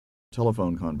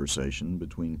Telephone conversation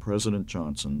between President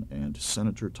Johnson and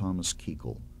Senator Thomas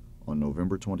Kuchel on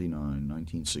November 29,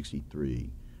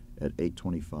 1963 at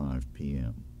 8:25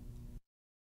 p.m.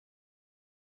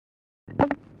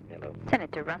 Hello.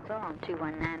 Senator Russell on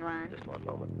 2191. Just one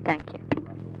moment. Thank you.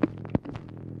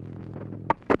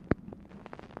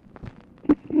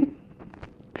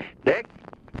 Dick?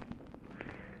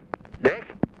 Dick?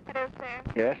 Hello, sir.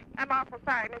 Yes? I'm awful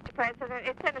sorry, Mr. President.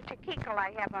 It's Senator Kuchel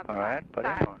I have on the All right, put it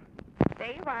side. on.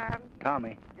 There you are.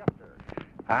 Tommy. Yes,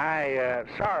 sir.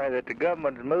 Sorry that the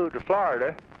government's moved to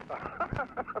Florida.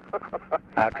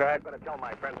 I tried. I'm going to tell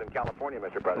my friends in California,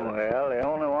 Mr. President. Well, the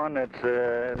only one that's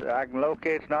I can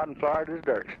locate's not in Florida is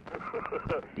Dirks.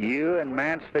 You and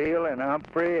Mansfield and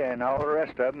Humphrey and all the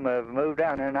rest of them have moved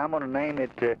down there, and I'm going to name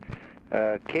it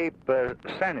Cape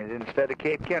Senate instead of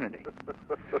Cape Kennedy.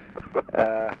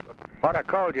 What I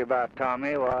called you about,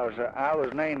 Tommy, was I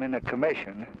was naming a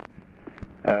commission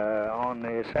on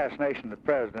the assassination of the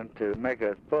president to make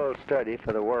a full study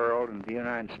for the world and the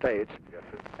United States. Yes,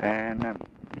 sir. And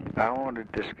I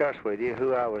wanted to discuss with you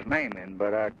who I was naming,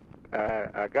 but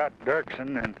I got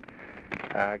Dirksen and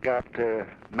I got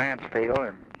Mansfield,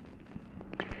 and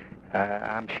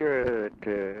I'm sure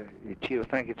that you'll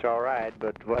think it's all right,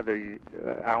 but whether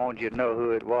I want you to know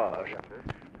who it was. Yes, sir.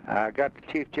 I got the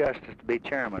Chief Justice to be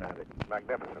chairman of it.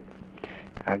 Magnificent.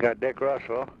 I got Dick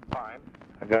Russell. Fine.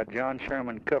 I got John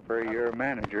Sherman Cooper, your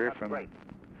manager. That's great.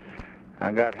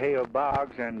 I got Hale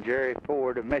Boggs and Jerry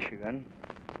Ford of Michigan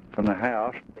from the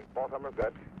House. I think both of them are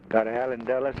good. Got Alan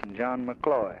Dulles and John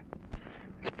McCloy.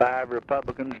 It's 5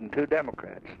 Republicans and 2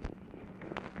 Democrats.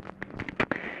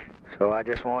 So I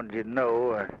just wanted you to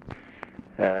know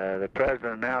the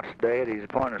President announced today that he's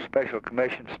appointed a special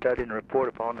commission to study and report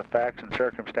upon the facts and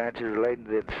circumstances relating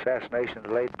to the assassination of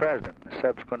the late President and the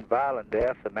subsequent violent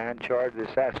death of the man charged with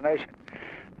the assassination.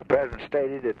 The President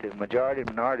stated that the majority and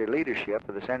minority leadership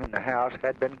of the Senate and the House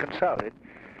had been consulted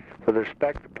with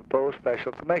respect to the proposed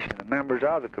special commission. The members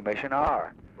of the commission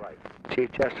are Right.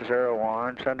 Chief Justice Earl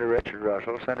Warren, Senator Richard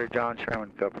Russell, Senator John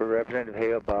Sherman Cooper, Representative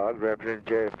Hale Boggs, Representative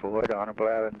Jerry Ford, Honorable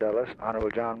Alan Dulles, Honorable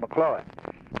John McCloy.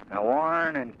 Now,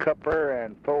 Warren and Cooper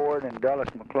and Ford and Dulles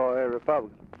and McCloy are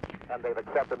Republicans. And they've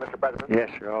accepted, Mr. President?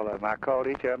 Yes, sir, all of them. I called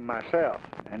each of them myself.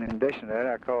 And in addition to that,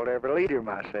 I called every leader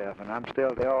myself. And I'm still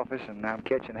at the office, and I'm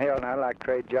catching hell, and I'd like to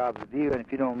trade jobs with you. And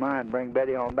if you don't mind, bring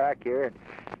Betty on back here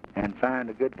and find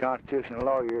a good constitutional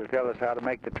lawyer to tell us how to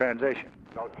make the transition.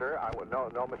 No, sir. I would no,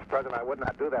 Mr. President. I would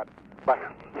not do that. But,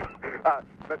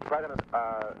 Mr. President,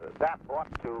 that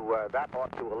ought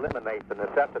to eliminate the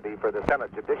necessity for the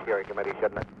Senate Judiciary Committee,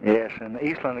 shouldn't it? Yes, and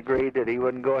Eastland agreed that he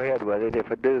wouldn't go ahead with it if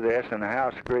it do this, and the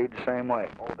House agreed the same way.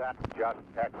 Oh, that's just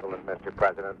excellent, Mr.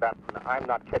 President. I'm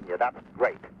not kidding you. That's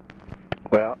great.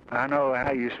 Well, I know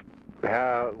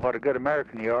what a good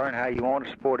American you are and how you want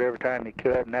to support every time you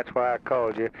could, and that's why I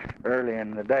called you early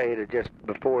in the day to just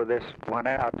before this went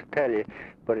out to tell you,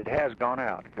 but it has gone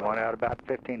out. It went out about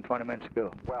 15, 20 minutes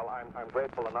ago. Well, I'm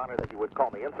grateful and honored that you would call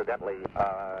me. Incidentally,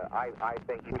 I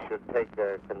think you should take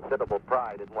considerable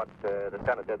pride in what the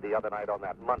Senate did the other night on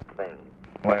that month thing.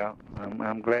 Well,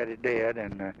 I'm glad it did,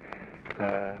 and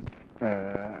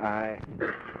I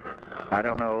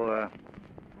don't know.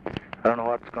 I don't know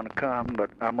what's going to come, but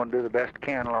I'm going to do the best I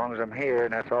can as long as I'm here,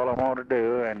 and that's all I want to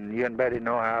do. And you and Betty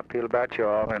know how I feel about you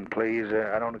all, and please,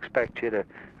 I don't expect you to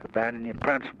abandon your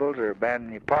principles or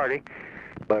abandon your party,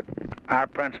 but our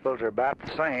principles are about the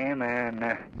same,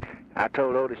 and I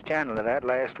told Otis Chandler that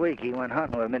last week. He went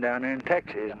hunting with me down there in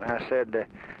Texas, and I said,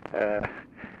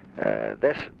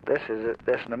 this is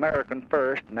an American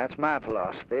first, and that's my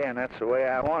philosophy, and that's the way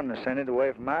I won the Senate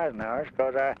away from Eisenhower's,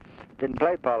 because I didn't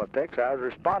play politics. I was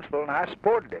responsible, and I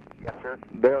supported him. Yes, sir.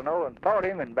 Bill Nolan fought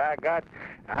him, and by God,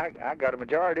 I got a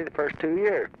majority the first 2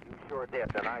 years. You sure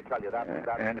did, and I tell you that's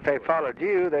and if they followed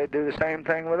you, they'd do the same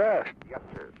thing with us. Yes,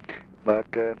 sir. But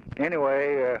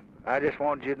anyway, I just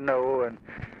wanted you to know,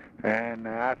 and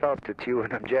I thought that you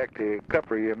wouldn't object to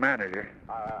Cooper, your manager.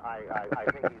 I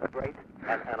think he's great,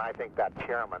 and I think that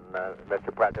chairman,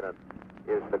 Mr. President,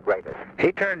 is the greatest.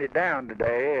 He turned it down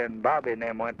today, and Bobby and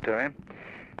them went to him.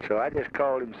 So I just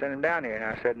called him, sent him down here, and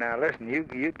I said, now listen,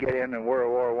 you'd get in a World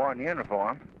War I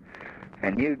uniform,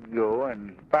 and you'd go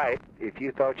and fight if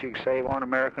you thought you could save one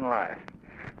American life.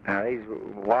 Now these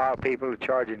wild people are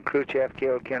charging Khrushchev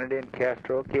killed Kennedy, and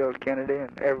Castro killed Kennedy,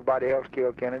 and everybody else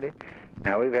killed Kennedy.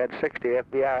 Now we've had 60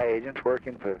 FBI agents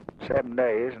working for 7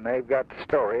 days, and they've got the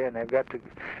story, and they've got the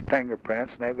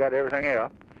fingerprints, and they've got everything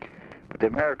else. But the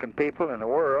American people in the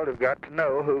world have got to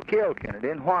know who killed Kennedy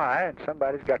and why, and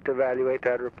somebody's got to evaluate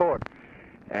that report.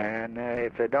 And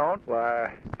if they don't,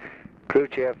 why,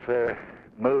 Khrushchev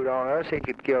moved on us, he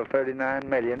could kill 39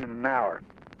 million in an hour.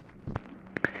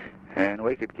 And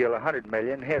we could kill 100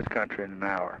 million in his country in an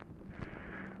hour.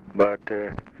 But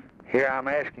here I'm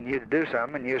asking you to do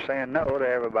something, and you're saying no to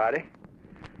everybody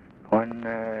when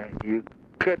you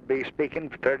could be speaking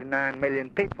for 39 million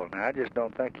people. Now, I just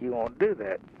don't think you won't do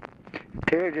that.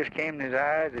 Tears just came in his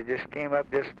eyes. It just came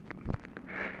up just...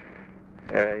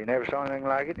 he never saw anything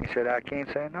like it, and he said, I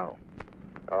can't say no.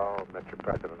 Oh, Mr.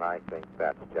 President, I think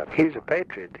that's just... He's a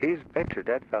patriot. He's a patriot,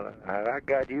 that fella.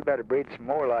 God, you better breed some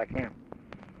more like him.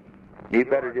 You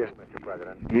better just... Mr.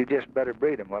 President. You just better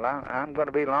breed him. Well, I'm going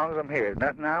to be as long as I'm here.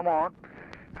 Nothing I want.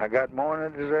 I got more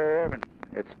than I deserve, and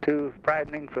it's too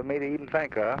frightening for me to even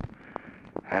think of.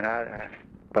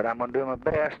 But I'm going to do my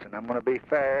best, and I'm going to be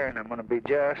fair, and I'm going to be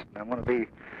just, and I'm going to be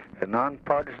as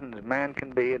nonpartisan as man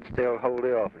can be and still hold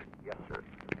the office. Yes, sir.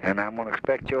 And I'm going to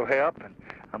expect your help, and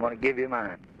I'm going to give you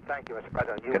mine. Thank you, Mr.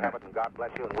 President. You Good have night. it, and God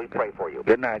bless you, and we pray for you.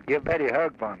 Good night. Give Betty a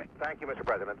hug for me. Thank you, Mr.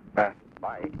 President. Bye.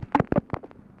 Bye.